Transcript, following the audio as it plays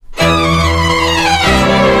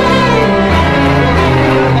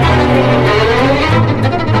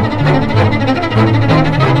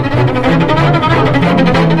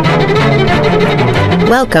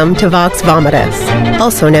Welcome to Vox Vomitus,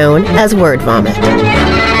 also known as Word Vomit.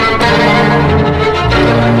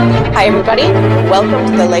 Hi, everybody.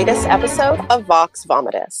 Welcome to the latest episode of Vox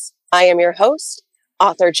Vomitus. I am your host,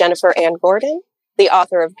 author Jennifer Ann Gordon, the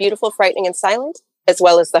author of Beautiful, Frightening, and Silent, as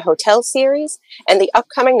well as the Hotel series and the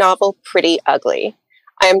upcoming novel Pretty Ugly.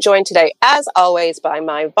 I am joined today, as always, by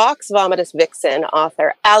my Vox Vomitus vixen,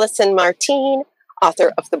 author Allison Martine,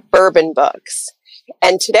 author of the Bourbon books.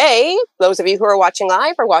 And today, those of you who are watching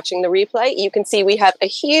live or watching the replay, you can see we have a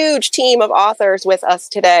huge team of authors with us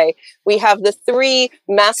today. We have the three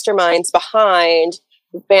masterminds behind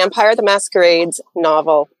Vampire the Masquerade's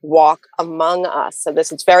novel, Walk Among Us. So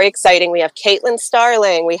this is very exciting. We have Caitlin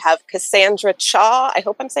Starling. We have Cassandra Chaw. I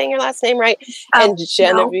hope I'm saying your last name right. And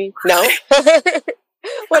Genevieve. No?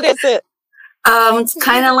 What is it? It's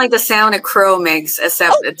kind of like the sound a crow makes,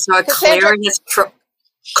 except it's not clearing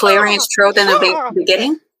its throat in the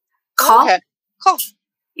beginning. Call? Okay. Call.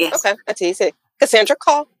 Yes. Okay, that's easy. Cassandra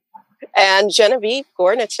Call. And Genevieve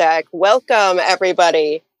Gornichek. Welcome,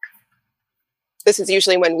 everybody. This is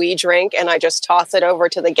usually when we drink, and I just toss it over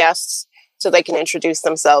to the guests so they can introduce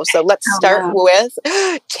themselves. So let's start with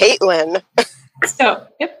Caitlin.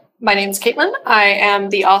 My name's Caitlin. I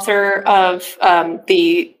am the author of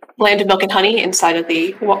the Land of Milk and Honey inside of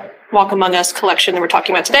the Walk Among Us collection that we're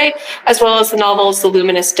talking about today, as well as the novels The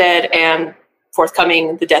Luminous Dead and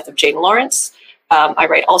forthcoming The Death of Jane Lawrence. I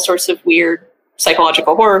write all sorts of weird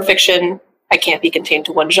psychological horror fiction. I can't be contained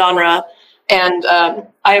to one genre. And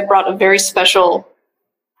I have brought a very special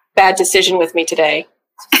bad decision with me today.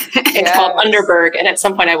 It's called Underberg, and at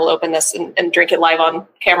some point I will open this and drink it live on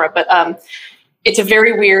camera. But it's a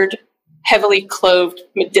very weird, heavily cloved,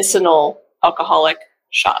 medicinal alcoholic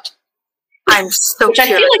shot. I'm so Which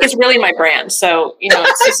curious. I feel like is really my brand. So,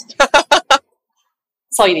 it's just,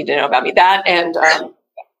 that's all you need to know about me. That and,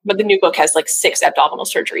 but the new book has like 6 abdominal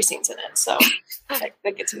surgery scenes in it. So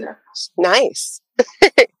that gets in there. Nice.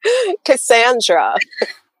 Cassandra.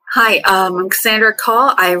 Hi, I'm Cassandra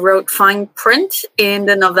Call. I wrote Fine Print in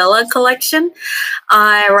the novella collection.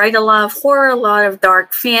 I write a lot of horror, a lot of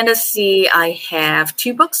dark fantasy. I have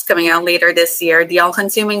 2 books coming out later this year. The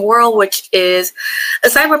All-Consuming World, which is a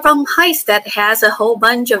cyberpunk heist that has a whole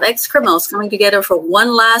bunch of ex-criminals coming together for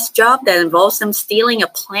one last job that involves them stealing a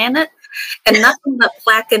planet and nothing but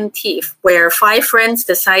plaque and teeth, where 5 friends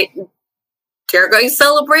decide they're going to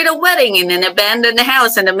celebrate a wedding in an abandoned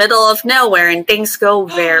house in the middle of nowhere, and things go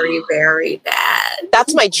very, very bad.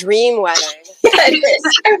 That's my dream wedding. Yeah, it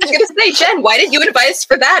is. I was going to say, Jen, why didn't you invite us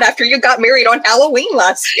for that after you got married on Halloween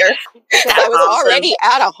last year? Because I was already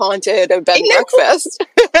at a haunted bed and breakfast.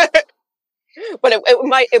 But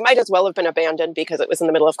it might as well have been abandoned because it was in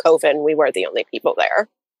the middle of COVID and we were the only people there.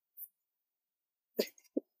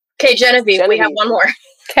 Okay, Genevieve, we have one more.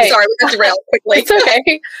 Okay. Sorry, we got derailed quickly. It's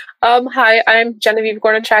okay. Hi, I'm Genevieve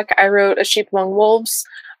Gornichek. I wrote A Sheep Among Wolves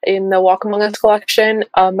in the Walk Among Us collection.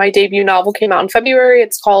 My debut novel came out in February.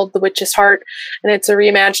 It's called The Witch's Heart, and it's a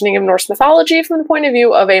reimagining of Norse mythology from the point of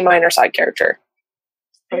view of a minor side character.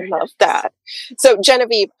 I love that. So,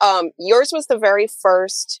 Genevieve, yours was the very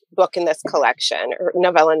first book in this collection, or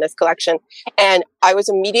novella in this collection, and I was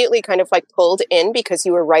immediately kind of like pulled in because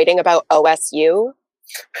you were writing about OSU.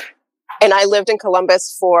 And I lived in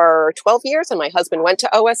Columbus for 12 years, and my husband went to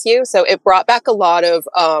OSU, so it brought back a lot of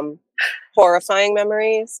horrifying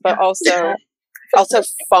memories, but also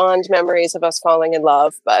fond memories of us falling in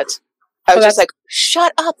love. But I was just like,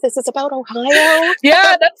 shut up, this is about Ohio.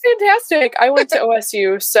 Yeah, that's fantastic. I went to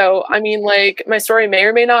OSU, so I mean, like, my story may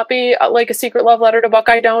or may not be like a secret love letter to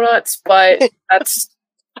Buckeye Donuts, but that's...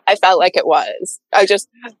 I felt like it was. I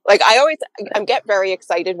get very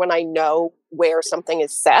excited when I know where something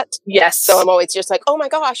is set. Yes. So I'm always just like, oh my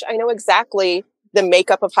gosh, I know exactly the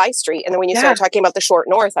makeup of High Street. And then when you start talking about the Short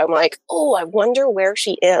North, I'm like, oh, I wonder where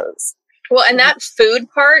she is. Well, and that food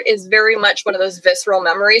part is very much one of those visceral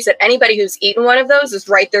memories that anybody who's eaten one of those is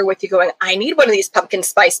right there with you going, I need one of these pumpkin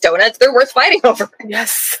spice donuts. They're worth fighting over.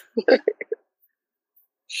 Yes.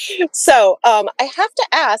 So I have to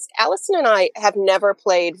ask, Allison and I have never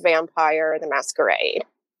played Vampire the Masquerade.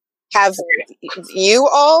 Have you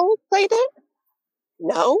all played it?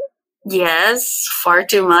 No? Yes, far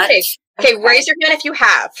too much. Okay, raise your hand if you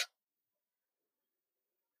have.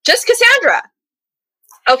 Just Cassandra.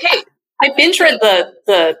 Okay. I binge read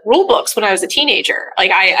the rule books when I was a teenager.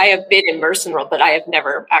 Like I have been immersed in the world, but I have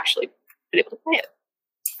never actually been able to play it.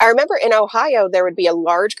 I remember in Ohio, there would be a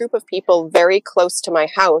large group of people very close to my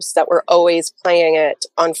house that were always playing it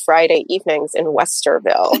on Friday evenings in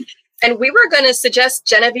Westerville. And we were going to suggest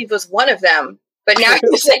Genevieve was one of them But now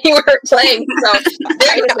you say you weren't playing, so there's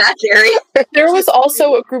that theory. There was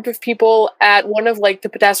also a group of people at one of like the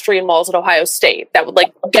pedestrian malls at Ohio State that would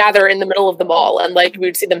like gather in the middle of the mall, and like we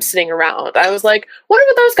would see them sitting around. I was like, wonder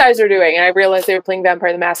what those guys are doing, and I realized they were playing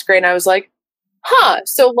Vampire the Masquerade, and I was like, huh.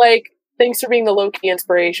 So like, thanks for being the low-key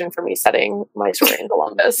inspiration for me setting my story in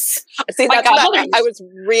Columbus. See, that's what I was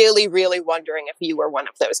really, really wondering if you were one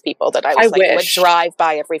of those people that I was like would drive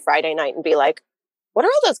by every Friday night and be like, what are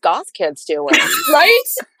all those goth kids doing? Right?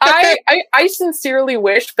 I sincerely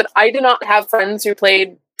wish, but I did not have friends who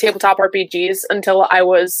played tabletop RPGs until I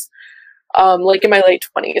was like in my late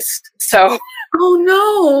 20s. So, oh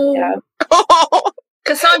no. Yeah.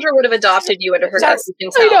 Cassandra would have adopted you into her cousin's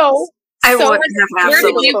house. I know. I So wouldn't have where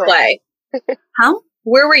did you play? Huh?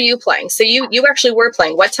 Where were you playing? So you actually were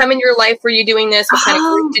playing. What time in your life were you doing this? What kind of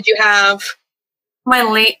group did you have? My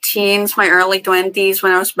late teens, my early 20s,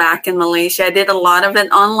 when I was back in Malaysia. I did a lot of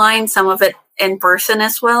it online, some of it in person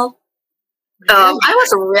as well. I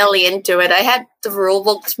was really into it. I had the rule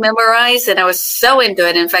books memorized, and I was so into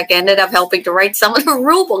it. In fact, I ended up helping to write some of the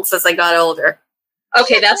rule books as I got older.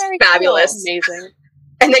 Okay, that's fabulous. Cool. Amazing.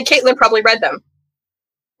 And then Caitlin probably read them.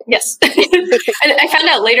 Yes. And I found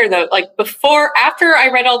out later, though, like after I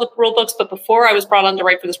read all the rule books, but before I was brought on to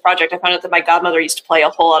write for this project, I found out that my godmother used to play a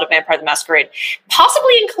whole lot of Vampire the Masquerade.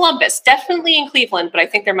 Possibly in Columbus, definitely in Cleveland, but I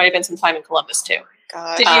think there might have been some time in Columbus, too.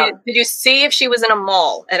 God. Did you see if she was in a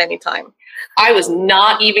mall at any time? I was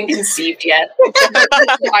not even conceived yet.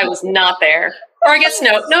 I was not there. Or I guess,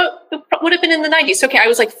 no, it would have been in the 90s. Okay, I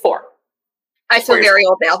was like 4. I feel very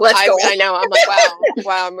old now. Let's go. I know. I'm like,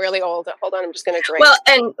 wow, I'm really old. Hold on, I'm just going to drink. Well,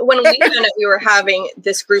 and when we found out we were having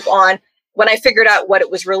this group on, when I figured out what it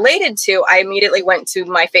was related to, I immediately went to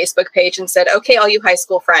my Facebook page and said, okay, all you high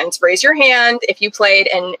school friends, raise your hand if you played,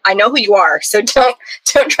 and I know who you are, so don't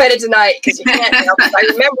try to deny it, because you can't. I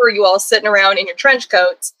remember you all sitting around in your trench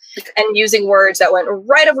coats and using words that went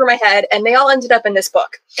right over my head, and they all ended up in this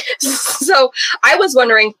book. So I was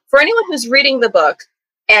wondering, for anyone who's reading the book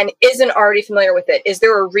and isn't already familiar with it, is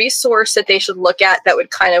there a resource that they should look at that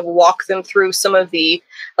would kind of walk them through some of the,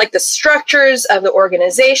 like the structures of the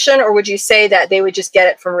organization, or would you say that they would just get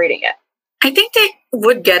it from reading it? I think they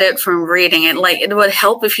would get it from reading it. Like, it would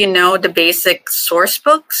help if you know the basic source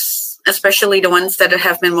books, especially the ones that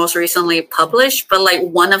have been most recently published. But like,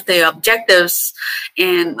 one of the objectives,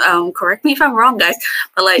 and correct me if I'm wrong, guys,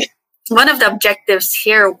 but like, one of the objectives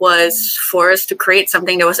here was for us to create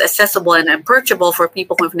something that was accessible and approachable for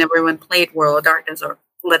people who have never even played World of Darkness or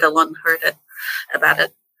let alone heard about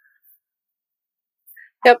it.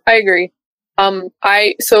 Yep, I agree.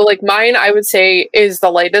 So like mine, I would say is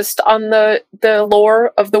the lightest on the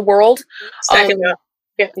lore of the world. Second,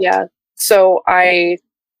 yeah. So I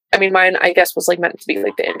mean, mine, I guess, was like meant to be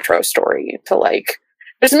like the intro story to like.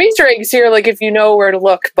 There's some Easter eggs here, like if you know where to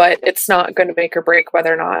look, but it's not going to make or break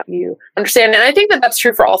whether or not you understand. And I think that that's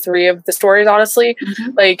true for all 3 of the stories, honestly.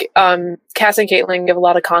 Mm-hmm. Like, Cass and Caitlin give a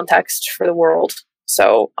lot of context for the world.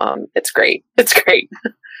 So it's great. It's great.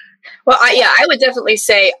 Well, I would definitely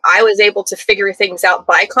say I was able to figure things out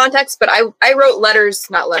by context, but I wrote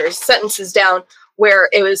sentences down where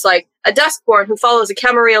it was like a Duskborn who follows a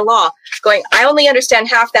Camarilla law going, I only understand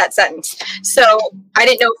half that sentence. So I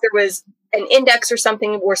didn't know if there was an index or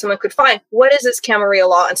something where someone could find, what is this Camarilla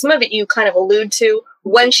law? And some of it you kind of allude to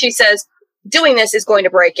when she says, doing this is going to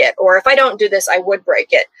break it, or if I don't do this, I would break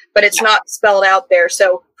it, but it's not spelled out there.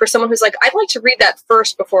 So for someone who's like, I'd like to read that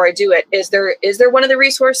first before I do it, is there one of the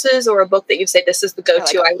resources or a book that you say this is the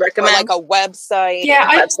go-to I recommend? Like a website. Yeah,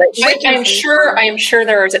 I am sure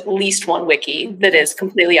there is at least one wiki that is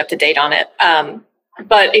completely up to date on it.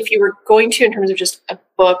 But if you were going to, in terms of just a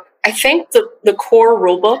book, I think the core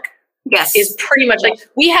rule book is pretty much like,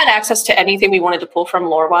 we had access to anything we wanted to pull from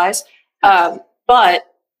lore-wise, but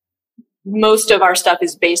most of our stuff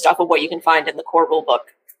is based off of what you can find in the core rule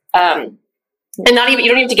book. And you don't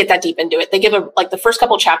even have to get that deep into it. They give the first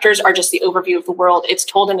couple chapters are just the overview of the world. It's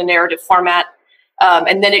told in a narrative format.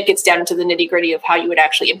 And then it gets down into the nitty gritty of how you would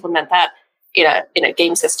actually implement that in a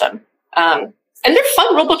game system. And they're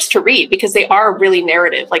fun rule books to read because they are really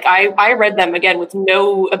narrative. Like I read them again with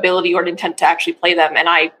no ability or intent to actually play them, and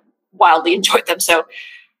I wildly enjoyed them. So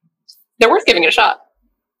they're worth giving it a shot.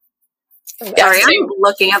 Sorry, I'm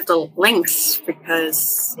looking up the links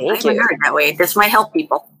because I haven't heard that way. This might help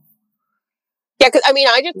people. Yeah, because I mean,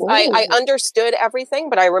 I understood everything,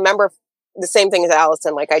 but I remember the same thing as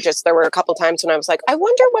Allison. Like, there were a couple times when I was like, I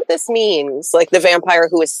wonder what this means. Like the vampire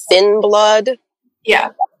who is thin blood. Yeah.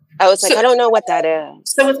 I was like, I don't know what that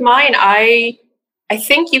is. So with mine, I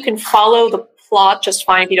think you can follow the plot just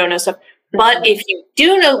fine if you don't know stuff. But if you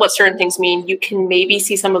do know what certain things mean, you can maybe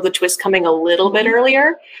see some of the twists coming a little bit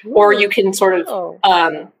earlier, or you can sort of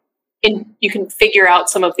you can figure out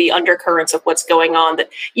some of the undercurrents of what's going on. That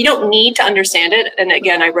you don't need to understand it. And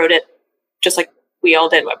again, I wrote it just like we all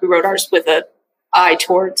did. We wrote ours with an eye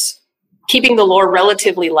towards keeping the lore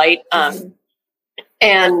relatively light. But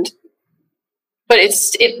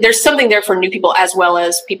there's something there for new people as well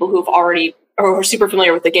as people who've already or who are super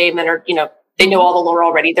familiar with the game and are, they know all the lore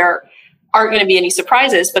already. There aren't going to be any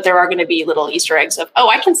surprises, but there are going to be little Easter eggs of,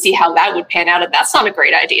 I can see how that would pan out, and that's not a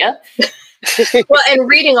great idea. Well, and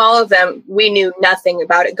reading all of them, we knew nothing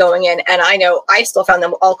about it going in. And I know I still found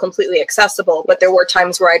them all completely accessible, but there were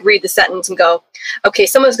times where I'd read the sentence and go, okay,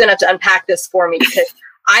 someone's going to have to unpack this for me because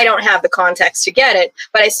I don't have the context to get it.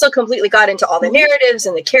 But I still completely got into all the narratives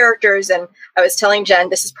and the characters. And I was telling Jen,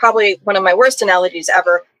 this is probably one of my worst analogies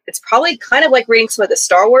ever. It's probably kind of like reading some of the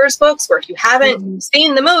Star Wars books where if you haven't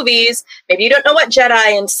seen the movies, maybe you don't know what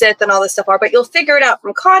Jedi and Sith and all this stuff are, but you'll figure it out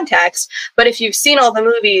from context. But if you've seen all the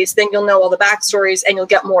movies, then you'll know all the backstories and you'll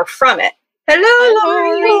get more from it. Hello,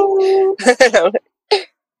 Laurie.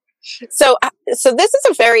 So this is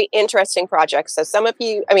a very interesting project. So some of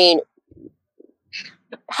you,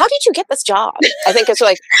 how did you get this job? I think it's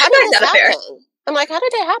like, how did it happen? I'm like, how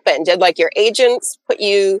did it happen? Did like your agents put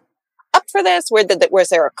you up for this? Was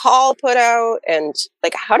there a call put out? And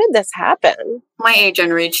like, how did this happen? My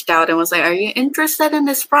agent reached out and was like, are you interested in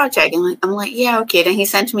this project? And I'm like, yeah, okay. Then he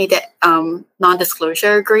sent me the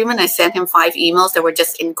non-disclosure agreement. I sent him 5 emails that were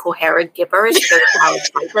just incoherent gibberish because of how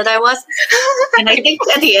excited I was. And I think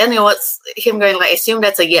at the end it was him going like, I assume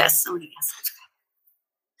that's a yes. I'm like, yes.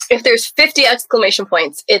 If there's 50 exclamation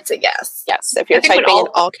points, it's a yes. Yes, if you're typing in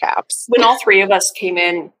all caps. When all 3 of us came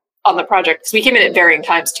in on the project, because we came in at varying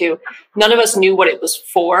times too, none of us knew what it was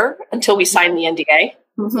for until we signed the NDA.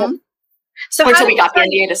 Mm-hmm. So until we got the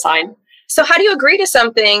NDA to sign. So how do you agree to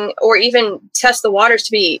something or even test the waters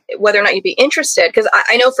to be whether or not you'd be interested? Because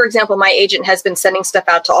I know, for example, my agent has been sending stuff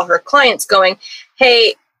out to all her clients going,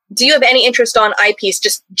 hey, do you have any interest on IPs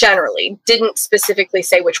just generally? Didn't specifically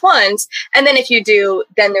say which ones. And then if you do,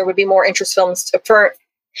 then there would be more interest forms to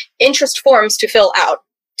fill out.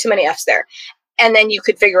 Too many F's there. And then you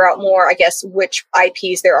could figure out more, I guess, which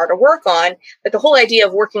IPs there are to work on. But the whole idea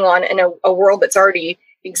of working on in a world that's already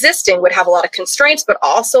existing would have a lot of constraints, but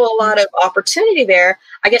also a lot of opportunity there.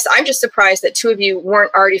 I guess I'm just surprised that 2 of you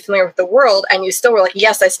weren't already familiar with the world and you still were like,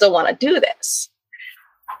 yes, I still want to do this.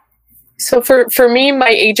 So for me, my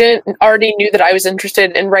agent already knew that I was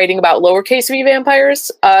interested in writing about lowercase v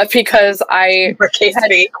vampires because I lowercase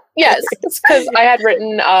v. Yes, because I had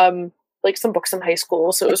written like some books in high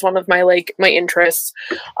school, so it was one of my my interests.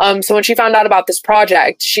 So when she found out about this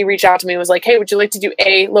project, she reached out to me and was like, "Hey, would you like to do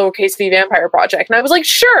a lowercase v vampire project?" And I was like,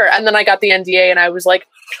 "Sure." And then I got the NDA, and I was like,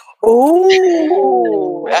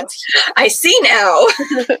 "Oh, I see now."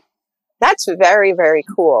 That's very, very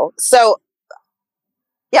cool. So.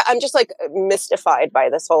 Yeah, I'm just like mystified by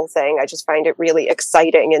this whole thing. I just find it really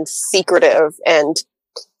exciting and secretive. And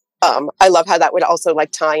I love how that would also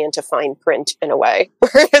like tie into fine print in a way.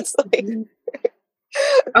 It's like,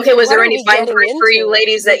 okay, was there any fine print for you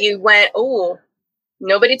ladies that you went, oh,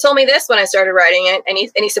 nobody told me this when I started writing it?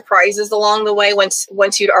 Any surprises along the way once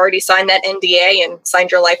you'd already signed that NDA and signed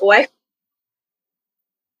your life away?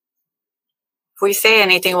 If we say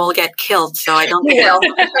anything, we'll get killed. So I don't think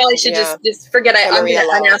I probably should just forget I'm going to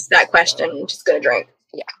unask that question. I'm just going to drink.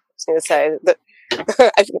 Yeah, I was going to say that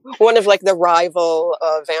one of like the rival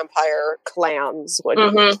vampire clans would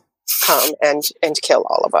come and kill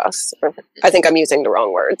all of us. I think I'm using the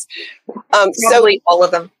wrong words. Probably all of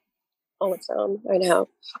them. All of them, I know.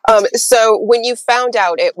 So when you found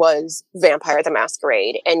out it was Vampire the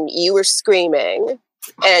Masquerade and you were screaming,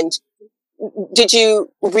 and did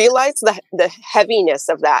you realize the heaviness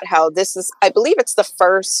of that? How this is, I believe it's the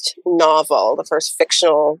first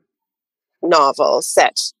fictional novel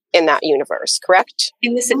set in that universe, correct?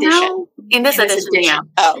 In this edition. No. In this edition, yeah.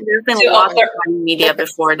 Oh. There's been a lot of media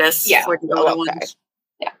before this. Yeah. For the other ones.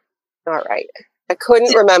 Yeah. All right. I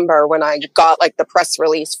couldn't remember when I got like the press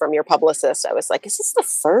release from your publicist. I was like, is this the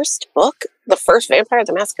first book? The first Vampire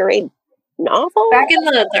the Masquerade novel? Back in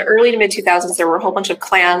the early to mid 2000s, there were a whole bunch of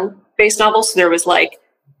clan-based novels. So there was like,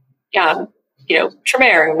 Tremere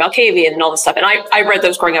and Malkavian and all this stuff. And I read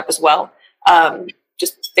those growing up as well.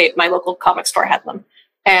 My local comic store had them.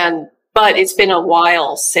 But it's been a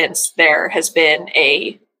while since there has been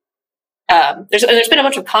there's been a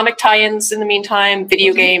bunch of comic tie-ins in the meantime,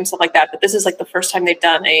 video games, stuff like that. But this is like the first time they've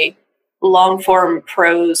done a long-form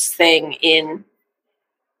prose thing in,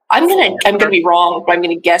 I'm gonna be wrong, but I'm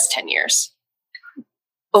gonna guess 10 years.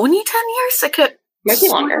 Only 10 years? Might be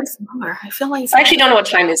longer. I feel like I actually don't know what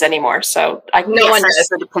time it is anymore, so No one does.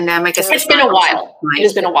 For the pandemic. It's been a while. It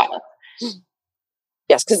has been a while.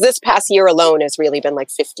 Yes, because this past year alone has really been like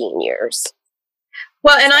 15 years.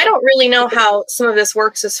 Well, and I don't really know how some of this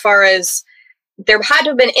works as far as there had to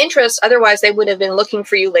have been interest. Otherwise, they would have been looking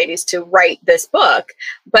for you ladies to write this book.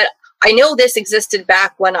 But I know this existed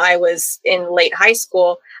back when I was in late high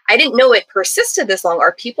school. I didn't know it persisted this long.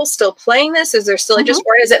 Are people still playing this? Is there still interest,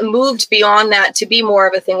 or has it moved beyond that to be more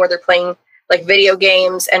of a thing where they're playing like video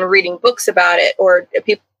games and reading books about it? Or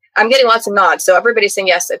people? I'm getting lots of nods, so everybody's saying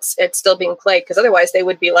yes, it's still being played, because otherwise they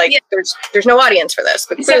would be like, there's no audience for this.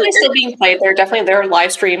 But it's definitely still being played. There are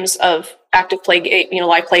live streams of active play,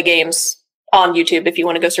 live play games on YouTube. If you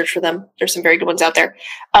want to go search for them, there's some very good ones out there.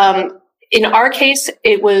 In our case,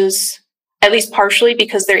 it was at least partially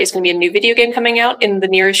because there is going to be a new video game coming out in the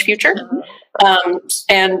nearest future,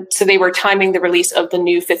 and so they were timing the release of the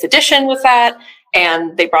new 5th edition with that.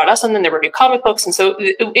 And they brought us on, and there were new comic books. And so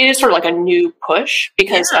it is sort of like a new push,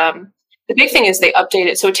 because the big thing is they update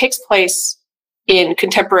it. So it takes place in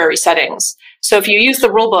contemporary settings. So if you use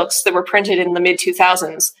the rule books that were printed in the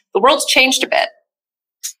mid-2000s, the world's changed a bit.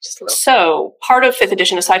 So part of 5th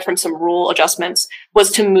edition, aside from some rule adjustments,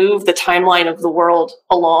 was to move the timeline of the world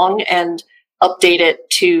along and update it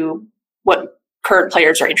to what current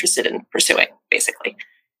players are interested in pursuing, basically.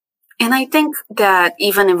 And I think that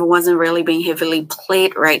even if it wasn't really being heavily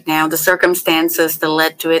played right now, the circumstances that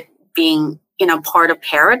led to it being, part of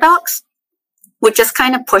Paradox would just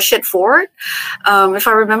kind of push it forward. If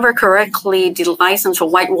I remember correctly, the license for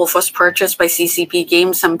White Wolf was purchased by CCP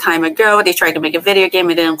Games some time ago. They tried to make a video game.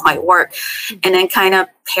 It didn't quite work. And then kind of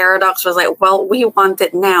Paradox was like, well, we want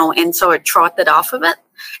it now. And so it trotted off of it.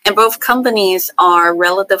 And both companies are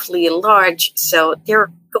relatively large, so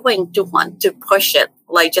they're going to want to push it,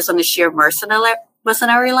 like just on the sheer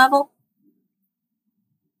mercenary level.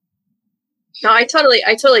 No, I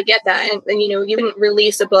totally get that. And you wouldn't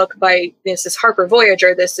release a book by, this is Harper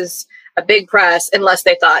Voyager, this is a big press, unless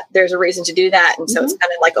they thought there's a reason to do that. And so it's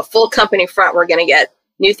kind of like a full company front. We're going to get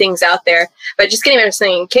new things out there. But just getting back to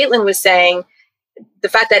something Caitlin was saying, the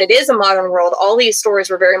fact that it is a modern world, all these stories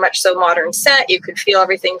were very much so modern set. You could feel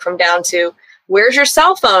everything from down to, where's your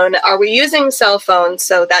cell phone? Are we using cell phones?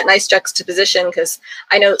 So that nice juxtaposition, because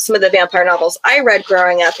I know some of the vampire novels I read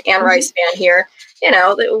growing up, Anne Rice fan here,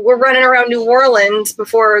 we're running around New Orleans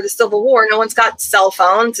before the Civil War. No one's got cell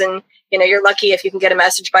phones. And, you're lucky if you can get a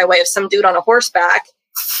message by way of some dude on a horseback,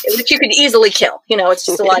 which you could easily kill. It's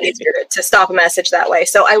just a lot easier to stop a message that way.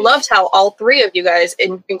 So I loved how all three of you guys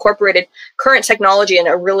incorporated current technology and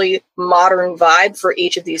a really modern vibe for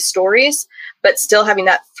each of these stories, but still having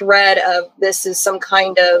that thread of this is some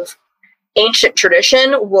kind of ancient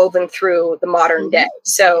tradition woven through the modern day.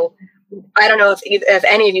 So I don't know if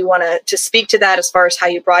any of you want to speak to that as far as how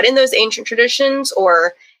you brought in those ancient traditions,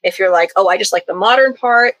 or if you're like, oh, I just like the modern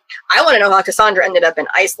part. I want to know how Cassandra ended up in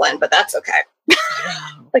Iceland, but that's okay.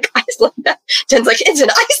 Like Iceland. Jen's like, it's in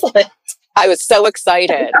Iceland. I was so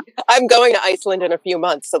excited. I'm going to Iceland in a few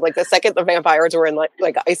months. So like the second the vampires were in like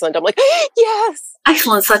Iceland, I'm like, yes.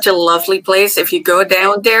 Iceland's such a lovely place. If you go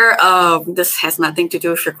down there, this has nothing to do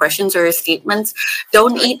with your questions or your statements.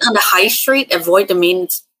 Don't eat on the high street. Avoid the main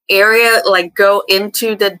area, like go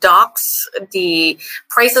into the docks. The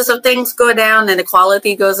prices of things go down and the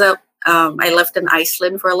quality goes up. I lived in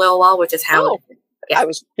Iceland for a little while, which is how I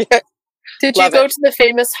was. Did you go to the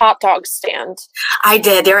famous hot dog stand? I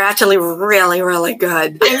did. They're actually really, really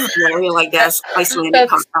good. I really like this Icelandic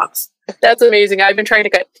hot dogs. That's amazing. I've been trying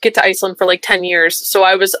to get to Iceland for like 10 years. So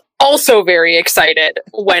I was also very excited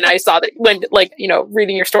when I saw that,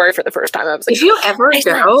 reading your story for the first time. I was like, if you ever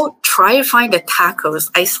go, try to find the tacos.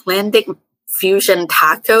 Icelandic fusion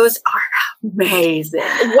tacos are amazing.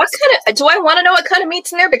 What kind of, do I want to know what kind of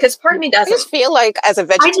meat's in there? Because part of me doesn't. I just feel like as a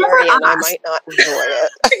vegetarian, I might not enjoy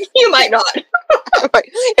it. You might not.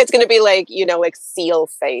 It's going to be like, like seal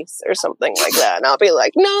face or something like that. And I'll be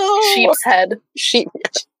like, no. Sheep's head.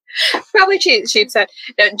 Probably sheep's head.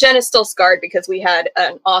 Now, Jen is still scarred because we had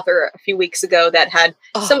an author a few weeks ago that had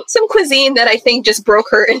some cuisine that I think just broke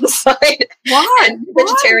her inside. What? And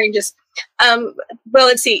vegetarian just, well,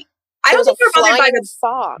 let's see. I don't think you were bothered by the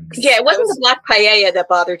fox. Yeah, it wasn't the black paella that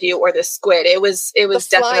bothered you or the squid. It was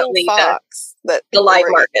definitely the live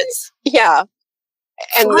markets. Yeah.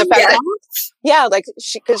 And the fact that, like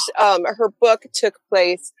because her book took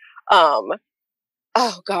place, oh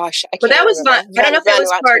gosh, I can't. But that was I don't know if that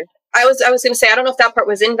was part. I was going to say I don't know if that part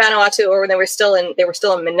was in Vanuatu or when they were still in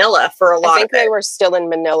Manila for a lot. I think they were still in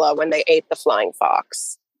Manila when they ate the flying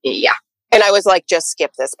fox. Yeah, and I was like, just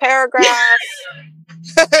skip this paragraph.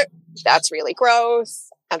 That's really gross.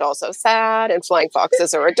 and also sad, and flying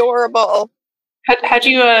foxes are adorable. How'd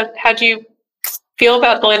you feel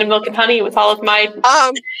about the Land of Milk and Honey with all of my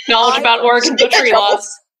knowledge about Oregon butchery laws?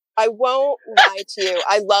 I won't lie to you.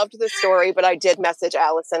 I loved the story, but I did message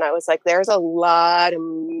Allison. I was like, there's a lot of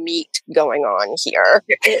meat going on here.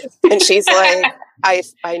 And she's like,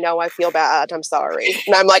 I know, I feel bad. I'm sorry.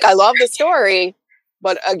 And I'm like, I love the story.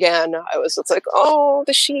 But again, I was just like, oh,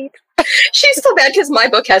 the sheep. She's so bad because my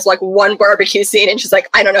book has like one barbecue scene, and she's like,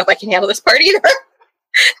 I don't know if I can handle this part either.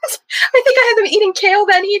 I think I had them eating kale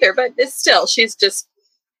then either, but it's still, she's just,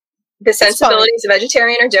 the sensibilities of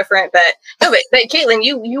vegetarian are different. But no, but Caitlin,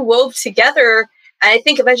 you wove together, and I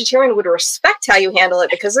think a vegetarian would respect how you handle it,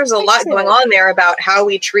 because there's a lot going on there about how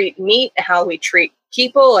we treat meat, how we treat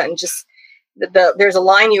people, and just there's a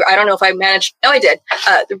line I don't know if I managed. Oh, I did.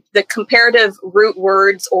 The comparative root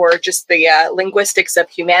words, or just the linguistics of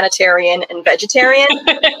humanitarian and vegetarian.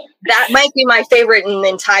 That might be my favorite in the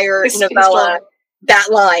entire novella. That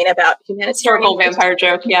line about humanitarian. Historical vampire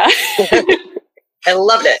joke, yeah. I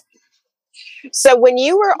loved it. So when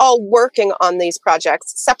you were all working on these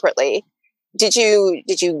projects separately, did you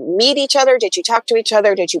meet each other? Did you talk to each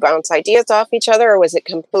other? Did you bounce ideas off each other, or was it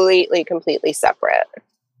completely separate?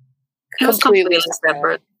 Completely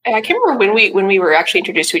separate. I can't remember when we were actually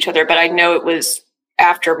introduced to each other, but I know it was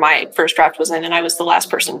after my first draft was in, and I was the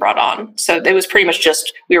last person brought on. So it was pretty much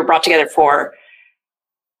just we were brought together for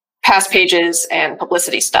past pages and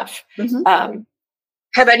publicity stuff. Mm-hmm.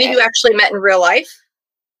 Have any of you actually met in real life?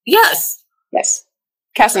 Yes. Yes.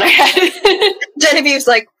 Cass and I had. Genevieve's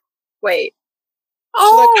like, wait.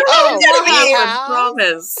 I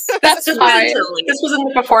promise. That's fine. This was in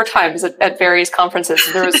the before times at various conferences.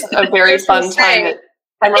 There was a very fun time at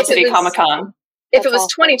Emerald City Comic Con. If it was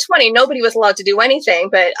 2020, nobody was allowed to do anything,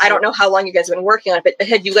 but I don't know how long you guys have been working on it. But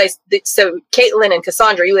had you guys, so Caitlin and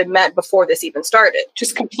Cassandra, you had met before this even started?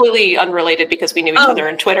 Just completely unrelated, because we knew each other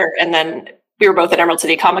on Twitter, and then we were both at Emerald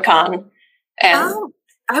City Comic Con. And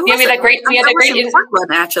we had that great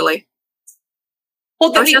one, actually.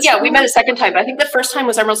 Well, we met a second time, but I think the first time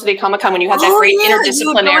was Emerald City Comic Con, when you had that great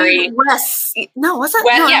interdisciplinary. West. No, was it?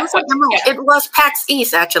 No, it wasn't Emerald. Yeah. It was PAX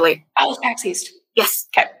East, actually. Oh, it was PAX East. Yes.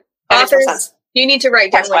 Okay. Authors, you need to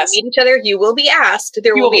write down when you meet each other. You will be asked.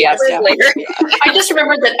 There will be asked later. I just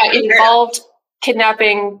remembered that it involved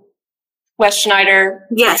kidnapping Wes Schneider,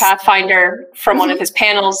 Pathfinder, from one of his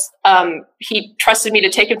panels. He trusted me to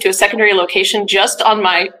take him to a secondary location just on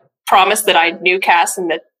my promise that I knew Cass and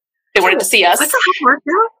that they wanted to see us. What's that work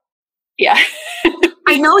now? Yeah.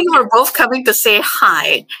 I know you were both coming to say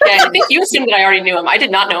hi. Yeah, I think you assumed that I already knew him. I did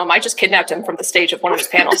not know him. I just kidnapped him from the stage of one of his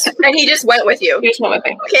panels. And he just went with you. He just went with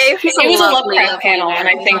me. Okay. It was a Lovecraft panel, and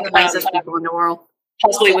I think the nicest people in the world.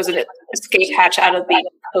 Possibly was an escape hatch out of the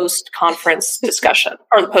post-conference discussion,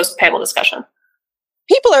 or the post-panel discussion.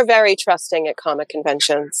 People are very trusting at comic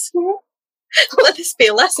conventions. Let this be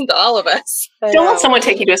a lesson to all of us. Don't let someone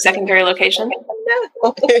take you to a secondary location. No.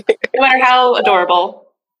 No matter how adorable.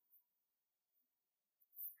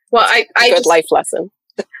 Well, good life lesson.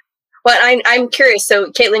 Well, I'm curious.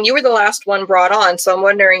 So, Caitlin, you were the last one brought on, so I'm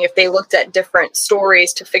wondering if they looked at different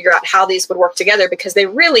stories to figure out how these would work together, because they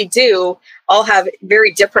really do all have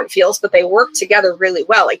very different feels, but they work together really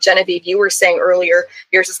well. Like Genevieve, you were saying earlier,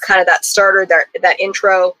 yours is kind of that starter, that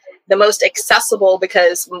intro, the most accessible,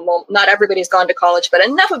 because not everybody's gone to college, but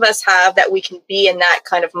enough of us have that we can be in that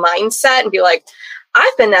kind of mindset and be like,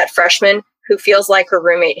 I've been that freshman who feels like her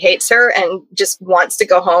roommate hates her and just wants to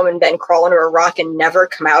go home and then crawl under a rock and never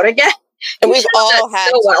come out again. And we've all had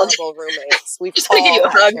terrible roommates. We've all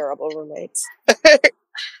had terrible roommates.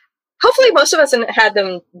 Hopefully most of us haven't had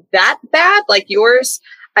them that bad like yours.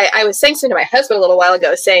 I was saying something to my husband a little while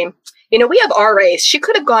ago saying, you know, we have RAs. She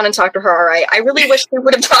could have gone and talked to her RA. I really wish we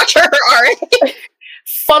would have talked to her RA.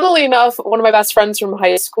 Funnily enough, one of my best friends from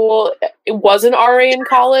high school, it was an RA in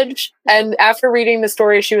college. And after reading the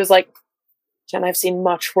story, she was like, Jen, I've seen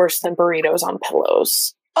much worse than burritos on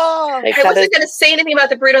pillows. Oh, like I wasn't going to say anything about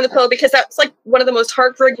the burrito on the pillow because that's like one of the most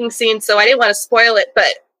heartbreaking scenes, so I didn't want to spoil it,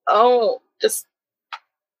 but it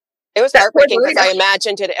was heartbreaking because I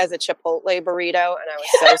imagined it as a Chipotle burrito and I was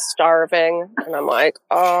so starving and I'm like,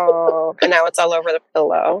 oh, and now it's all over the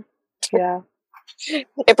pillow. Yeah.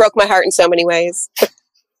 It broke my heart in so many ways.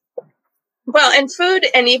 Well, and food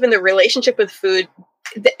and even the relationship with food,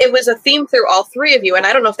 it was a theme through all three of you, and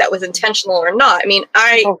I don't know if that was intentional or not. I mean,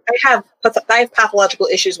 I have pathological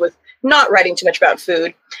issues with not writing too much about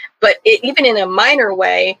food, but even in a minor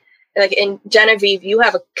way, like in Genevieve, you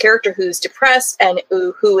have a character who's depressed and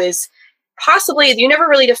who is possibly, you never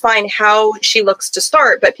really define how she looks to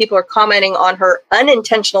start, but people are commenting on her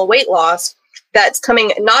unintentional weight loss, that's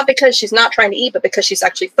coming not because she's not trying to eat, but because she's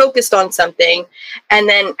actually focused on something, and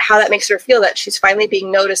then how that makes her feel that she's finally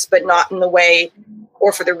being noticed, but not in the way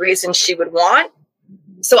or for the reason she would want.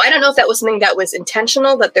 So I don't know if that was something that was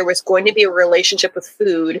intentional, that there was going to be a relationship with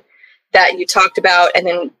food that you talked about, and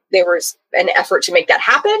then there was an effort to make that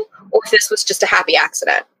happen, or if this was just a happy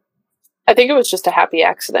accident. I think it was just a happy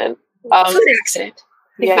accident. Food accident.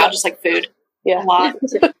 It felt just like food. Yeah. A lot.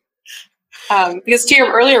 Because to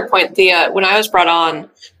your earlier point, when I was brought on,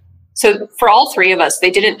 so for all three of us,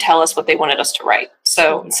 they didn't tell us what they wanted us to write.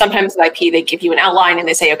 So sometimes with IP, they give you an outline and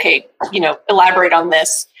they say, okay, elaborate on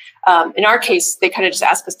this. In our case, they kind of just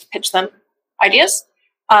ask us to pitch them ideas.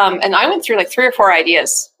 And I went through like 3 or 4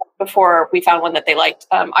 ideas before we found one that they liked.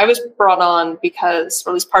 I was brought on because,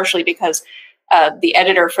 or at least partially because, the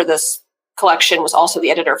editor for this collection was also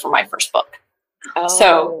the editor for my first book. Oh,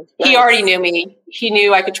 so nice. he already knew me. He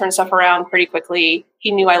knew I could turn stuff around pretty quickly. He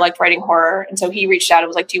knew I liked writing horror. And so he reached out and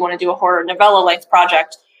was like, do you want to do a horror novella length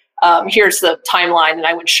project? Here's the timeline. And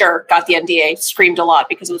I went, sure, got the NDA, screamed a lot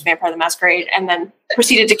because it was Vampire the Masquerade, and then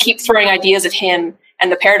proceeded to keep throwing ideas at him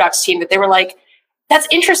and the Paradox team that they were like, that's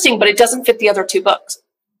interesting, but it doesn't fit the other 2 books.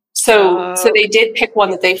 So they did pick one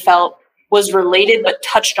that they felt was related, but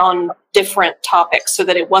touched on different topics so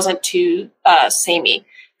that it wasn't too samey.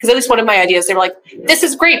 Because at least one of my ideas, they were like, this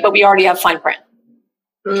is great, but we already have fine print,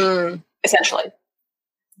 essentially.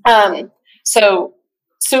 But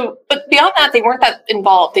beyond that, they weren't that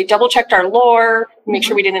involved. They double checked our lore, make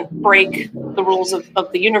sure we didn't break the rules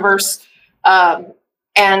of the universe.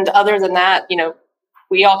 And other than that,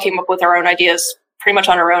 we all came up with our own ideas pretty much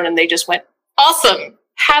on our own, and they just went, awesome,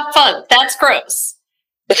 have fun, that's gross.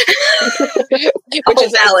 Which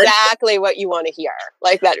is exactly what you want to hear.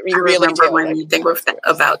 Like that, you really do. When you think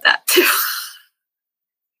about that too.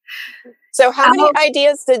 So, how many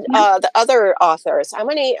ideas did the other authors? How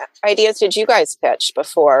many ideas did you guys pitch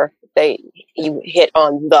before you hit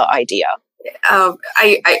on the idea?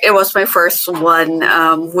 It was my first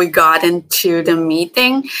one. We got into the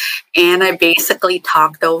meeting, and I basically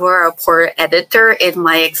talked over our poor editor in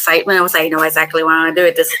my excitement. I was like, I know exactly what I want to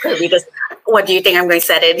do. This is going to be this. What do you think I'm going to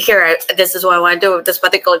set in here? This is what I want to do with this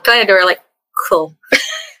particular client. They were like, cool.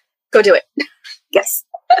 Go do it. Yes.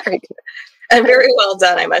 Very good. And very well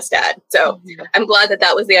done, I must add. So I'm glad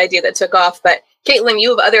that was the idea that took off. But Caitlin, you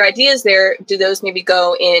have other ideas there. Do those maybe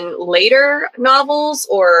go in later novels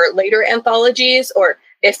or later anthologies? Or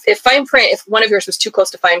if fine print, if one of yours was too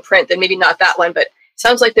close to fine print, then maybe not that one. But it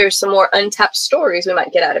sounds like there's some more untapped stories we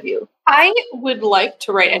might get out of you. I would like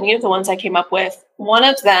to write any of the ones I came up with. One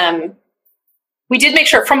of them, we did make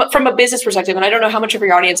sure from a business perspective, and I don't know how much of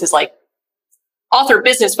your audience is like author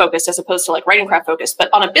business focused as opposed to like writing craft focused. But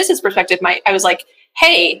on a business perspective, I was like,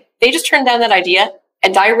 hey, they just turned down that idea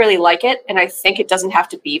and I really like it. And I think it doesn't have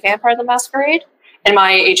to be Vampire the Masquerade. And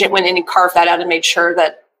my agent went in and carved that out and made sure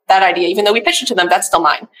that idea, even though we pitched it to them, that's still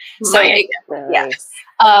mine. So yeah,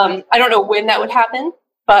 I don't know when that would happen,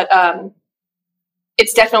 but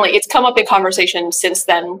it's come up in conversation since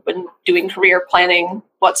then when doing career planning,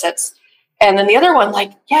 what sets. And then the other one,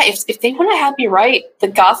 if they want to have me write the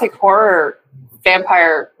gothic horror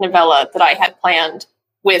vampire novella that I had planned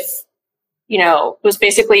with, it was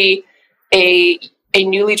basically a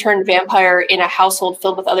newly turned vampire in a household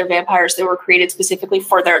filled with other vampires that were created specifically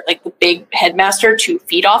for their, the big headmaster to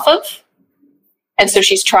feed off of. And so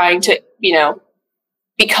she's trying to,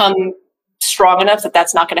 become strong enough that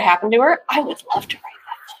that's not going to happen to her. I would love to write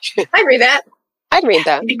that. I'd read that. I'd read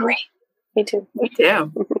that. It'd be great. Me too. Me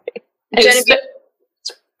too. Genevieve,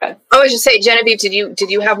 I was just say, Genevieve,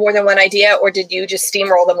 did you have more than one idea, or did you just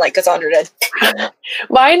steamroll them like Cassandra did?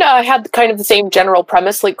 Mine had kind of the same general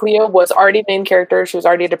premise. Like Cleo was already the main character; she was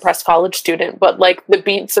already a depressed college student. But the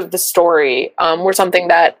beats of the story were something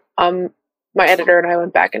that my editor and I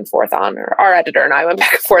went back and forth on, or our editor and I went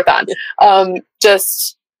back and forth on.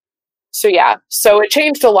 So it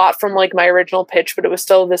changed a lot from my original pitch, but it was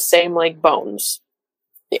still the same bones.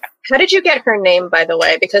 Yeah. How did you get her name, by the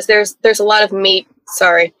way? Because there's a lot of meat.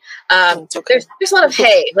 Sorry. Okay. There's a lot of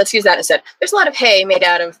hay. Let's use that instead. There's a lot of hay made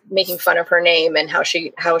out of making fun of her name and how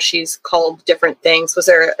she's called different things. Was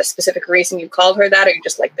there a specific reason you called her that, or you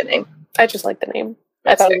just like the name? I just like the name.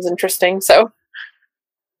 I thought it was interesting. So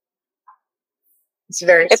it's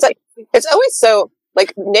very. It's always so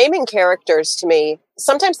naming characters to me.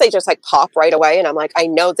 Sometimes they just pop right away, and I'm like, I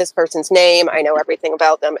know this person's name. I know everything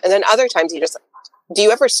about them. And then other times do you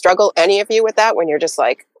ever struggle, any of you, with that when you're just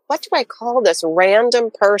like, what do I call this random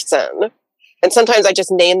person? And sometimes I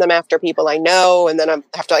just name them after people I know, and then I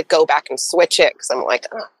have to go back and switch it because I'm like,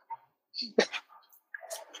 oh.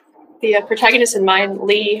 The protagonist in mine,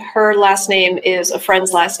 Lee, her last name is a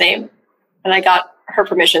friend's last name. and I got her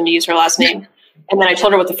permission to use her last name. And then I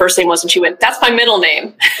told her what the first name was, and she went, "That's my middle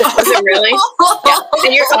name." Was it really? Yeah.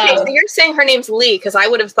 And so you're saying her name's Lee, because I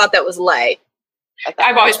would have thought that was Lay.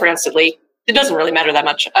 I've always pronounced it Lee. It doesn't really matter that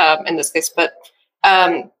much in this case, but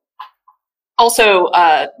also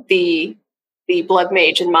the blood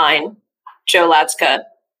mage in mine, Joe Ladska,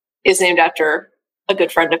 is named after a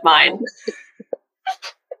good friend of mine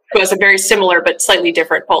who has a very similar but slightly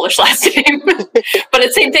different Polish last name. But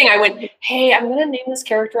it's the same thing. I went, "Hey, I'm going to name this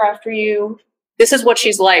character after you. This is what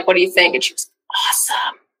she's like. What do you think?" And she was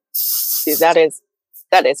awesome. See, that is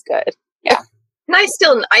good. Yeah. And I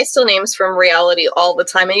still names from reality all the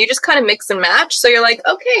time, and you just kind of mix and match. So you're like,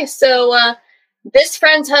 okay, so this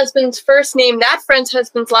friend's husband's first name, that friend's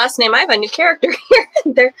husband's last name. I have a new character here.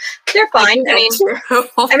 They're fine. I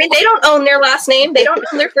mean, they don't own their last name. They don't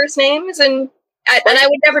own their first names, and I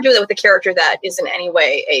would never do that with a character that is in any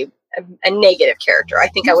way a negative character. I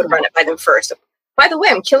think I would run it by them first. By the way,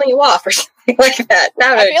 I'm killing you off or something like that.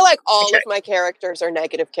 I feel like all of my characters are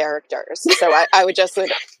negative characters. So I would just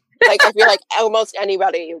like, I feel like almost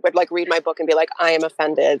anybody would like read my book and be like, "I am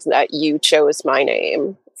offended that you chose my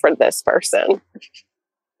name for this person."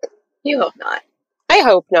 You hope not. I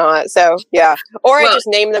hope not. So yeah. Or I just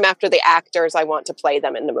name them after the actors I want to play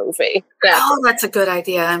them in the movie. Oh, that's a good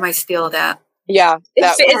idea. I might steal that. Yeah.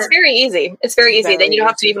 It's very easy. It's very easy. Then you don't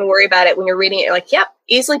have to even worry about it when you're reading it. You're like, yep,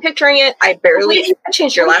 easily picturing it. I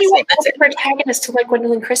changed your last name. That's it. Protagonist to like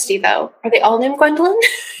Gwendolyn Christie, though. Are they all named Gwendolyn?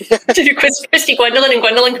 To do Christie Gwendolyn and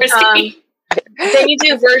Gwendolyn Christie. Then you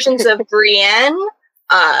do versions of Brienne,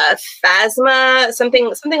 Phasma,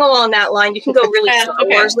 something along that line. You can go really Star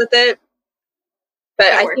Wars with it. But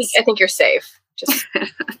I think you're safe. Just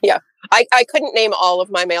yeah. I couldn't name all of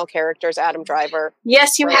my male characters Adam Driver.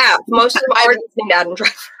 Yes, you have. Most of them are named Adam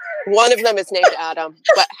Driver. One of them is named Adam,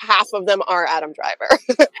 but half of them are Adam Driver.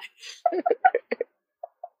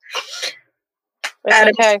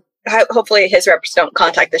 Adam, okay. Hopefully his reps don't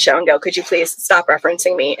contact the show and go, "Could you please stop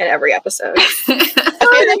referencing me in every episode?" I feel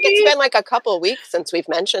like it's been like a couple weeks since we've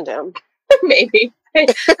mentioned him. Maybe.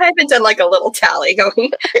 I haven't done like a little tally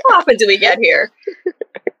going, how often do we get here?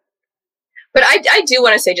 But I do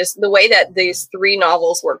want to say just the way that these three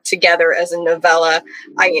novels work together as a novella,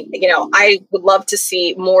 I would love to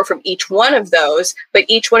see more from each one of those, but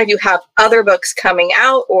each one of you have other books coming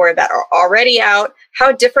out or that are already out.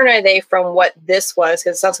 How different are they from what this was?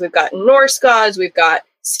 Because it sounds like we've got Norse gods, we've got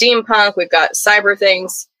steampunk, we've got cyber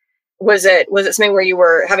things. Was it something where you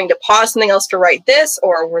were having to pause something else to write this,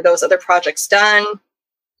 or were those other projects done?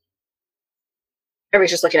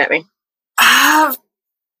 Everybody's just looking at me.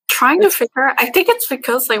 Trying to figure out. I think it's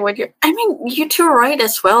because you two write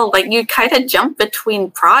as well. Like you kind of jump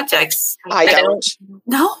between projects. I don't.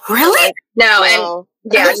 No, really? No.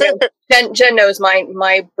 And yeah, Jen knows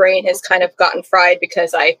my brain has kind of gotten fried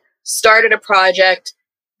because I started a project,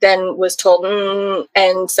 then was told,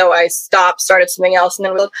 and so I stopped, started something else, and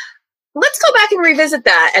then let's go back and revisit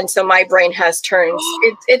that. And so my brain has turned.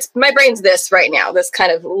 It's my brain's this right now. This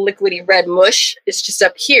kind of liquidy red mush. It's just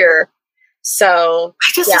up here. So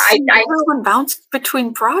everyone bounced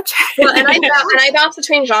between projects. Well, and I bounce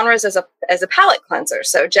between genres as a palate cleanser.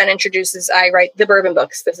 So Jen I write the bourbon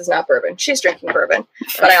books. This is not bourbon. She's drinking bourbon.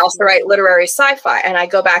 But I also write literary sci-fi, and I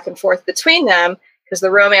go back and forth between them because the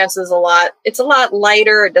romance is it's a lot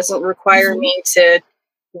lighter. It doesn't require me to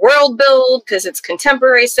world build because it's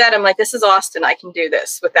contemporary set. I'm like, this is Austen. I can do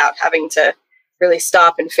this without having to really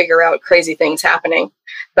stop and figure out crazy things happening.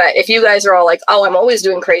 But if you guys are all like, "Oh, I'm always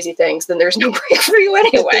doing crazy things," then there's no break for you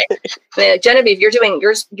anyway. Genevieve, you're doing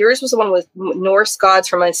yours was the one with Norse gods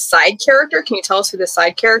from a side character. Can you tell us who the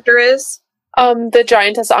side character is? The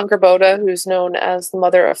giantess Angrboda, who's known as the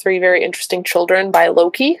mother of 3 very interesting children by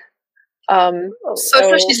Loki. So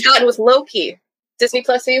she's gotten with Loki. Disney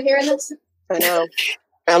Plus, are you hearing this? I know.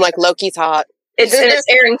 I'm like, Loki's hot. It's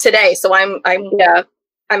airing today, so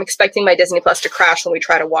I'm expecting my Disney Plus to crash when we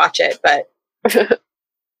try to watch it, but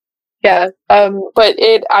yeah. But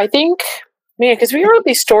I think, because we wrote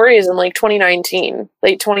these stories in like 2019.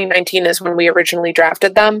 Late 2019 is when we originally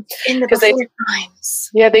drafted them. In the before times.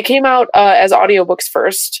 Yeah, they came out as audiobooks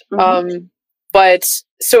first. Mm-hmm. But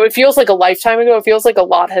so it feels like a lifetime ago. It feels like a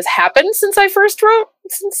lot has happened since we first wrote.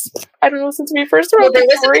 Since we first wrote. Well, there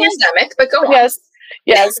was a pandemic, but go on.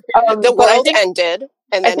 Yes. The world ended,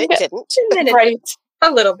 and then it didn't. Right. A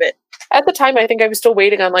little bit. At the time, I think I was still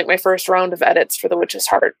waiting on like my first round of edits for The Witch's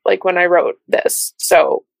Heart, like when I wrote this.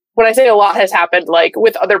 So when I say a lot has happened, like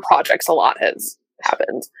with other projects, a lot has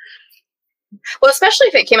happened. Well, especially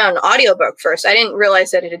if it came out in audiobook first. I didn't realize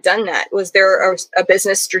that it had done that. Was there a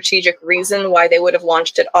business strategic reason why they would have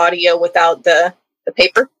launched it audio without the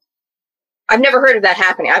paper? I've never heard of that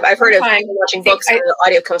happening. I've heard of watching books and the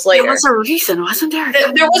audio comes later. There was a reason, wasn't there?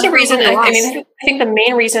 There was a reason. I think the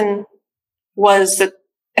main reason was that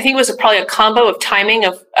I think it was probably a combo of timing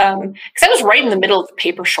of because that was right in the middle of the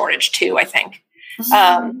paper shortage too. I think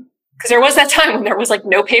because there was that time when there was like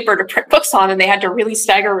no paper to print books on, and they had to really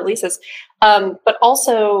stagger releases. But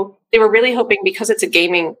also, they were really hoping because it's a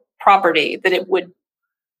gaming property that it would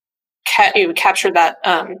capture that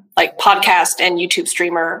like podcast and YouTube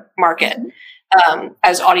streamer market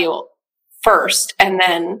as audio first, and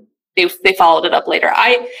then they followed it up later.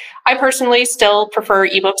 I personally still prefer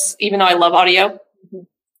ebooks, even though I love audio.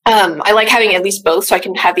 I like having at least both, so I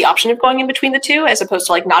can have the option of going in between the two, as opposed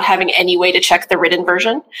to like not having any way to check the written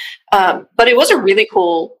version. But it was a really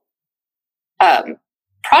cool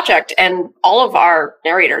project, and all of our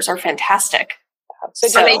narrators are fantastic.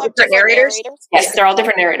 So are they different narrators? Yes, they're all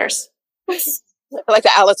different narrators. I like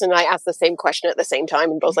that Alice and I asked the same question at the same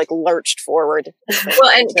time and both like lurched forward. Well,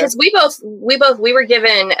 and because we were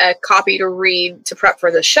given a copy to read to prep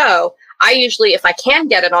for the show. I usually, if I can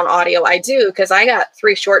get it on audio, I do, because I got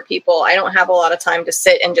 3 short people. I don't have a lot of time to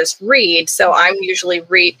sit and just read. So I'm usually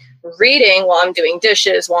reading while I'm doing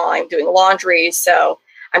dishes, while I'm doing laundry. So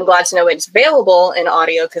I'm glad to know it's available in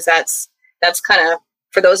audio, because that's kind of,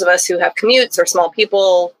 for those of us who have commutes or small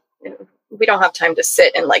people, we don't have time to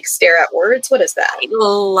sit and like stare at words. What is that? I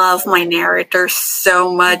love my narrator so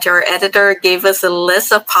much. Our editor gave us a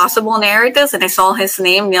list of possible narrators, and I saw his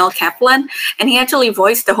name, Neil Kaplan, and he actually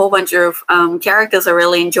voiced a whole bunch of characters I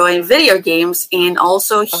really enjoy in video games, and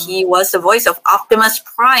also he was the voice of Optimus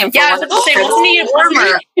Prime. Yeah, I was about to say, wasn't he a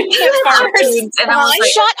farmer? And I was like,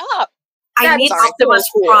 shut up! I need Optimus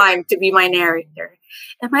Prime to be my narrator.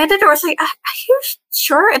 And my editor was like, are you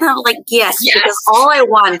sure? And I was like, yes, because all I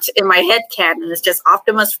want in my head canon is just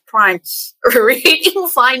Optimus Prime reading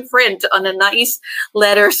fine print on a nice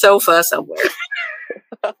leather sofa somewhere.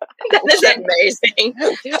 That is amazing.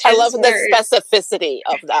 I love the specificity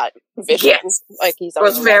of that vision. Yes. Like it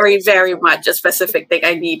was very, very much a specific thing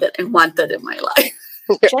I needed and wanted in my life.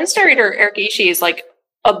 Jen's narrator, Eric Ishii, is like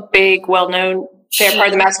a big, well-known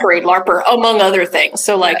Vampire the Masquerade LARPer, among other things.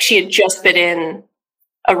 So like she had just been in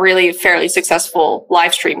a really fairly successful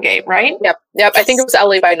live stream game, right? Yep. I think it was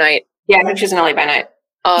LA by Night. Yeah, I think she's in LA by Night.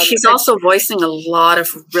 She's also voicing a lot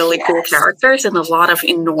of really cool characters in a lot of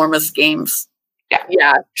enormous games.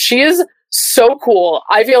 Yeah. She is so cool.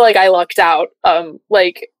 I feel like I lucked out,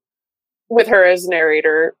 like with her as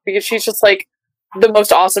narrator, because she's just like the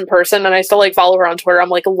most awesome person, and I still like follow her on Twitter. I'm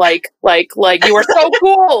like you are so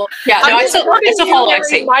cool. Yeah, no, I still follow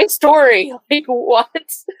Lexi. My story. Like what?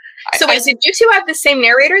 So wait, did you two have the same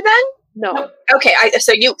narrator then? No. Okay,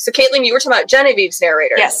 so Caitlin, you were talking about Genevieve's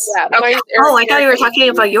narrator. Yes. Yeah. Okay. I thought you were talking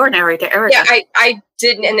about your narrator, Erica. Yeah, I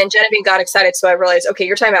didn't, and then Genevieve got excited, so I realized, okay,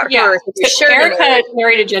 you're talking about her. So Erica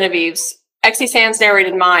narrated Genevieve's, Exie Sands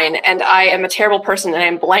narrated mine, and I am a terrible person, and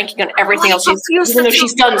I'm blanking on everything else, even though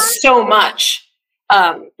she's done so much.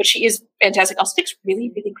 But she is fantastic. Also takes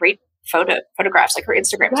really, really great photographs, like her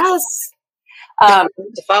Instagram. Yes.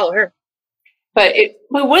 To follow her. But it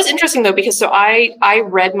was interesting though, because I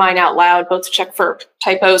read mine out loud, both to check for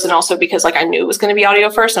typos and also because like I knew it was going to be audio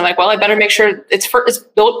first. And I'm like, well, I better make sure it's for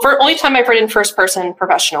only time I've read in first person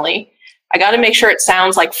professionally. I got to make sure it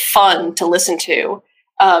sounds like fun to listen to,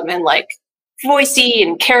 and like voicey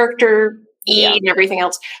and character and everything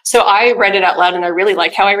else. So I read it out loud, and I really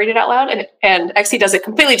like how I read it out loud. And Exie does it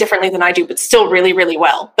completely differently than I do, but still really, really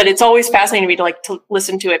well. But it's always fascinating to me to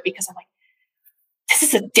listen to it, because I'm like, this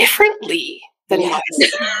is a differently than mine.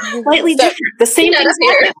 Slightly different. The same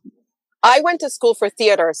thing. I went to school for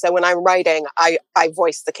theater, so when I'm writing, I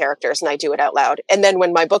voice the characters and I do it out loud. And then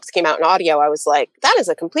when my books came out in audio, I was like, that is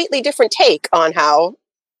a completely different take on how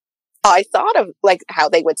I thought of like how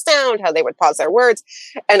they would sound, how they would pause their words.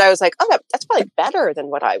 And I was like, oh, that's probably better than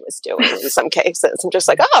what I was doing in some cases. I'm just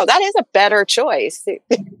like, oh, that is a better choice.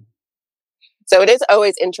 So it is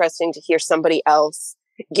always interesting to hear somebody else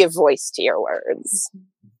give voice to your words.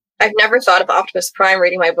 I've never thought of Optimus Prime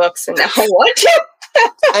reading my books, and now I want to.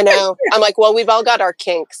 I know. I'm like, well, we've all got our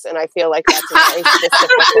kinks, and I feel like that's a very specific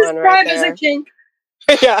one right there. Is a kink.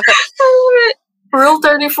 Yeah. I love it. Rule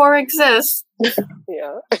 34 exists.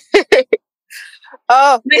 Yeah.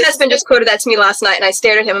 Oh, my husband just quoted that to me last night, and I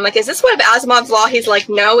stared at him. I'm like, is this one of Asimov's law? He's like,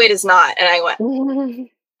 no, it is not. And I went,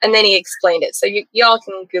 and then he explained it. So y'all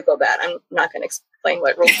can Google that. I'm not going to explain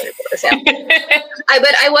what Rule 34 is now.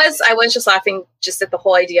 But I was just laughing just at the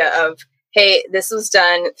whole idea of, hey, this was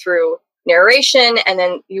done through narration, and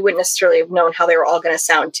then you wouldn't necessarily have known how they were all going to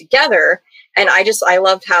sound together. And I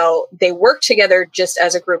loved how they worked together just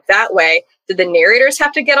as a group that way. Did the narrators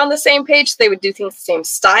have to get on the same page so they would do things the same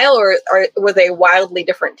style, or were they wildly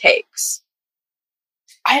different takes?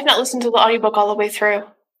 I have not listened to the audiobook all the way through.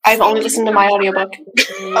 I've only listened to my audiobook.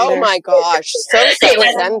 Oh my gosh. So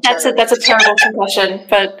that's a terrible confession,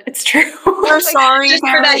 but it's true. We're sorry. Just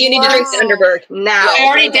for that, you need to drink the Underberg now. I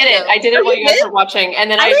already did it. I did it while you guys were watching. And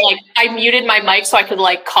then I muted my mic so I could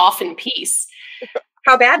like cough in peace.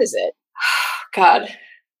 How bad is it? God.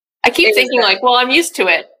 I keep thinking like, well, I'm used to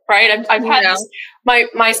it, right? I've had this,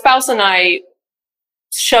 my spouse and I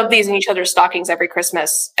shove these in each other's stockings every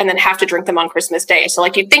Christmas and then have to drink them on Christmas Day. So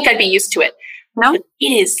like you'd think I'd be used to it. No, it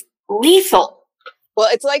is lethal. Well,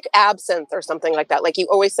 it's like absinthe or something like that. Like you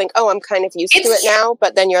always think, oh, I'm kind of used to it now,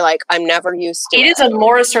 but then you're like, I'm never used to it. It is a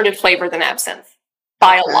more assertive flavor than absinthe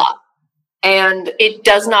by a lot. And it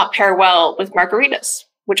does not pair well with margaritas,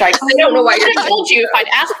 which I don't know why I told you if I'd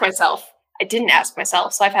asked myself. I didn't ask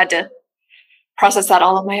myself, so I've had to process that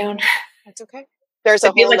all on my own. That's okay. There's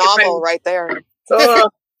a whole novel right there.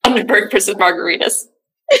 Underberg versus margaritas.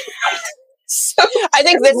 So I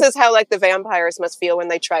think this is how like the vampires must feel when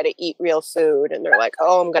they try to eat real food and they're like,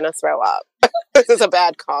 oh, I'm going to throw up. This is a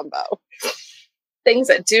bad combo. Things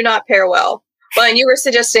that do not pair well. Well, and you were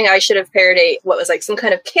suggesting I should have paired some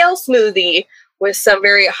kind of kale smoothie with some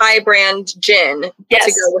very high brand gin to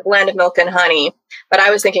go with Land of Milk and Honey. But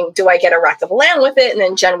I was thinking, do I get a rack of lamb with it? And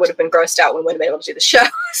then Jen would have been grossed out when we would have been able to do the show.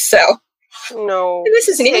 So no, this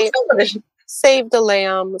isn't even television. Save the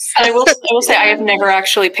lambs. And I will say I have never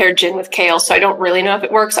actually paired gin with kale, so I don't really know if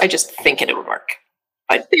it works. I just think it would work.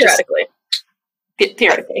 But theoretically.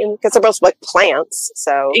 Because they're both like plants,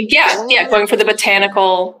 so yeah, going for the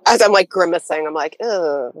botanical. As I'm like grimacing, I'm like,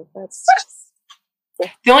 ugh, that's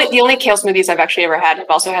just... The only kale smoothies I've actually ever had have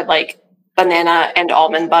also had like banana and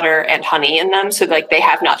almond butter and honey in them, so like they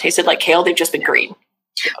have not tasted like kale; they've just been green.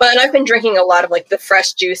 But I've been drinking a lot of like the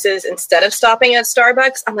fresh juices instead of stopping at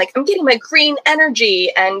Starbucks. I'm like, I'm getting my green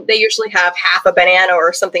energy, and they usually have half a banana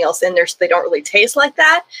or something else in there, so they don't really taste like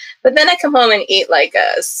that. But then I come home and eat like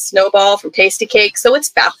a Snowball from Tasty Cake, so it's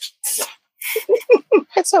balanced.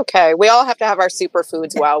 It's okay. We all have to have our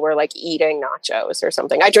superfoods while we're like eating nachos or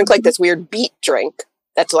something. I drink like this weird beet drink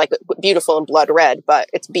that's like beautiful and blood red, but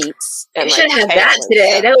it's beets. And you should have that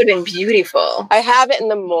today. That would have been beautiful. I have it in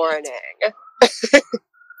the morning.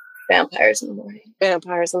 Vampires in the morning.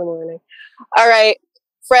 Vampires in the morning. All right,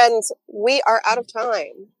 friends, we are out of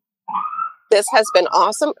time. This has been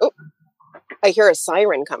awesome. Oh, I hear a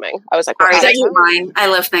siren coming. I was like, sorry, that you mind. I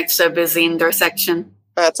live next to a busy intersection.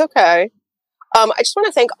 That's okay. I just want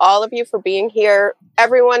to thank all of you for being here.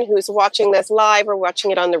 Everyone who's watching this live or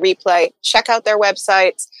watching it on the replay, check out their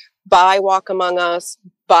websites, buy Walk Among Us,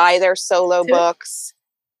 buy their solo books.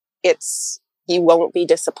 You won't be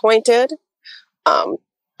disappointed. I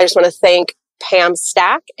just want to thank Pam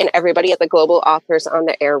Stack and everybody at the Global Authors on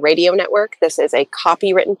the Air Radio Network. This is a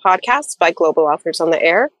copywritten podcast by Global Authors on the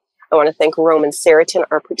Air. I want to thank Roman Seriton,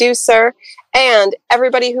 our producer, and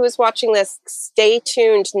everybody who is watching this. Stay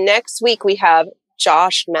tuned. Next week, we have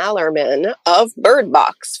Josh Mallerman of Bird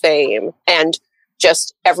Box fame and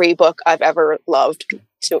just every book I've ever loved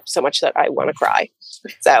so much that I want to cry.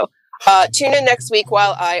 So tune in next week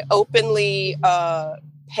while I openly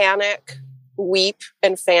panic, weep,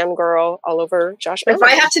 and fangirl all over Josh Mallerman. If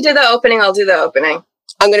I have to do the opening, I'll do the opening.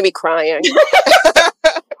 I'm going to be crying.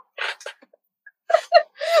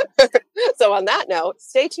 So on that note,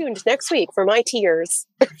 stay tuned next week for my tears.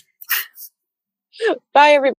 Bye, everybody.